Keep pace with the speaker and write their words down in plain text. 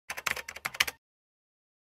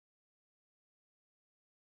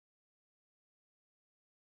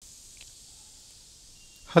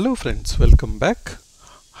Hello friends, welcome back.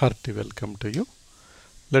 Hearty welcome to you.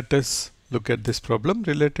 Let us look at this problem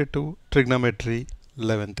related to trigonometry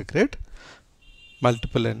 11th grade,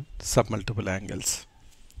 multiple and submultiple angles.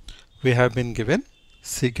 We have been given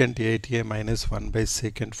secant 8a minus 1 by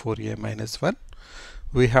secant 4a minus 1.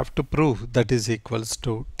 We have to prove that is equals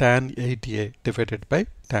to tan 8a divided by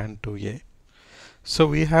tan 2a. So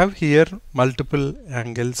we have here multiple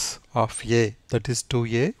angles of a, that is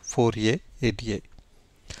 2a, 4a, 8a.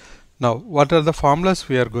 Now, what are the formulas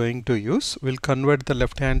we are going to use? We'll convert the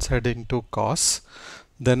left hand side into cos.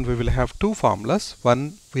 Then we will have two formulas.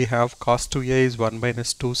 One, we have cos 2a is 1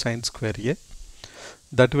 minus 2 sine square a.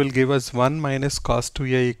 That will give us 1 minus cos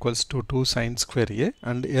 2a equals to 2 sine square a.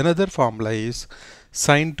 And another formula is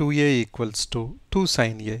sine 2a equals to 2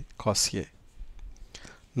 sine a cos a.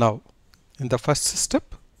 Now, in the first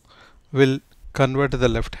step, we'll convert the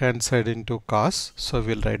left hand side into cos. So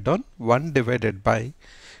we'll write down 1 divided by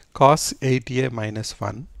cos 8a minus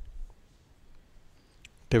 1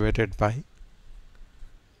 divided by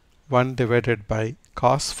 1 divided by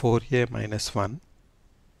cos 4a minus 1.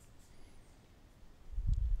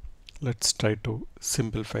 Let's try to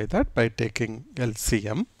simplify that by taking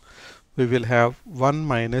LCM. We will have 1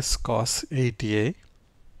 minus cos 8a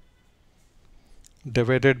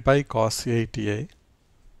divided by cos 8a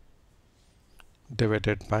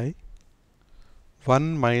divided by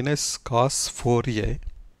 1 minus cos 4a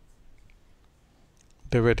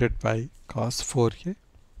divided by cos 4a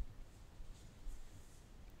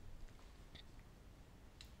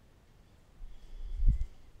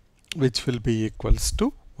which will be equals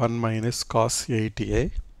to 1 minus cos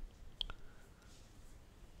 8a.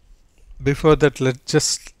 Before that,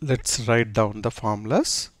 let's write down the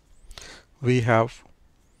formulas. We have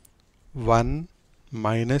 1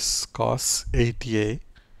 minus cos 8a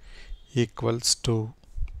equals to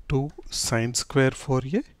 2 sine square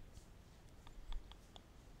 4a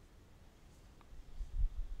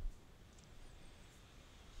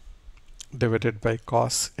divided by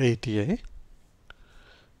cos 8a.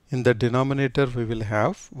 In the denominator we will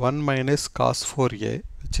have 1 minus cos 4a,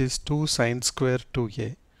 which is 2 sine square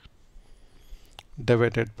 2a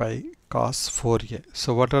divided by cos 4a.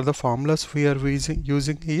 So what are the formulas we are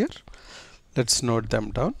using here? Let's note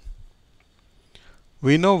them down.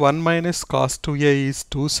 We know 1 minus cos 2a is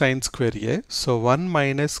 2 sine square a. So 1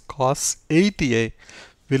 minus cos 8a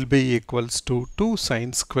will be equals to 2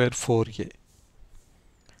 sine square 4a.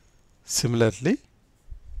 Similarly,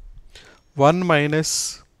 1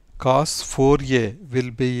 minus cos 4a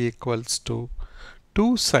will be equals to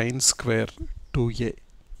 2 sine square 2a.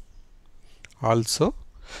 Also,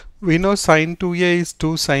 we know sine 2a is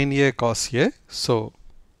 2 sine a cos a. So,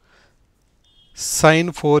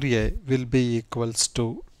 sine 4a will be equals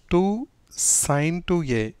to 2 sine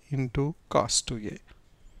 2a into cos 2a.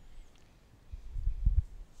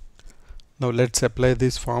 Now, let's apply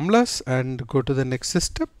these formulas and go to the next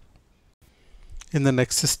step. In the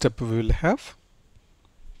next step, we will have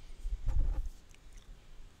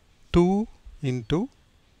 2 into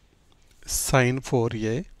sine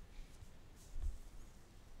 4a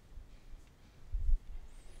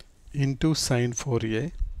into sine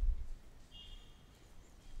 4a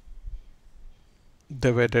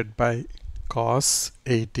divided by cos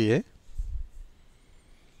 8a.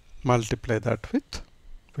 Multiply that with,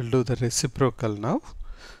 we'll do the reciprocal now.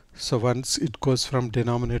 So once it goes from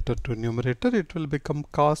denominator to numerator, it will become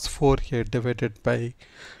cos 4a divided by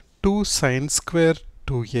 2 sine square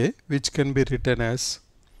 2a, which can be written as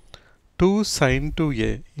 2 sine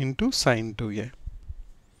 2a into sine 2a.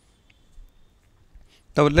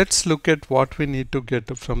 Now let's look at what we need to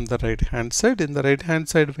get from the right hand side. In the right hand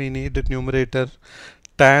side, we need a numerator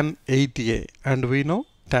tan 8a, and we know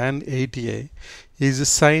tan 8a is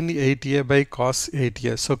sine 8a by cos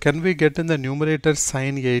 8a. So can we get in the numerator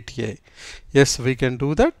sine 8a? Yes, we can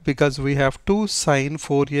do that because we have 2 sine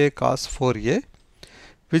 4a cos 4a,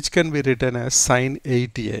 which can be written as sine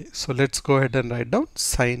 8a. So let's go ahead and write down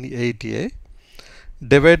sine 8a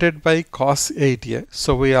divided by cos 8a.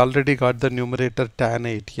 So we already got the numerator tan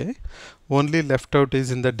 8a. Only left out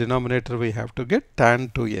is in the denominator we have to get tan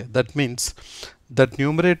 2a. That means that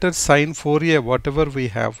numerator sine 4a, whatever we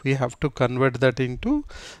have to convert that into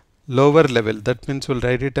lower level. That means we'll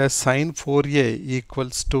write it as sine 4a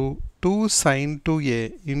equals to 2 sine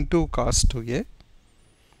 2a into cos 2a.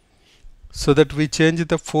 So that we change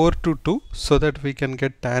the 4 to 2 so that we can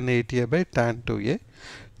get tan 8a by tan 2a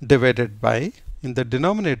divided by, in the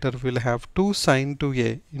denominator we'll have 2 sine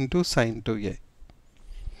 2a into sine 2a.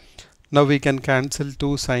 Now we can cancel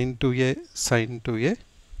 2 sine 2a, sine 2a.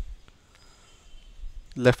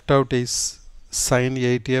 Left out is sin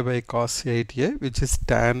 8a by cos 8a, which is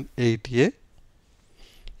tan 8a,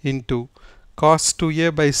 into cos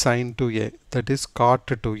 2a by sin 2a, that is cot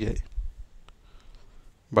 2a.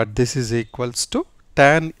 But this is equals to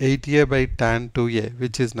tan 8a by tan 2a,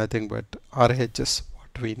 which is nothing but RHS,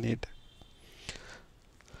 what we need.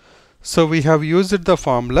 So we have used the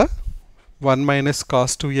formula 1 minus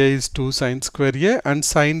cos 2a is 2 sin square a, and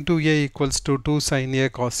sin 2a equals to 2 sin a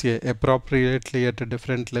cos a, appropriately at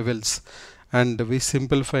different levels. And we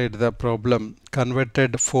simplified the problem,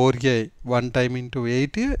 converted 4a one time into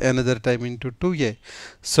 8a, another time into 2a,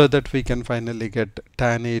 so that we can finally get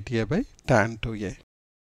tan 8a by tan 2a.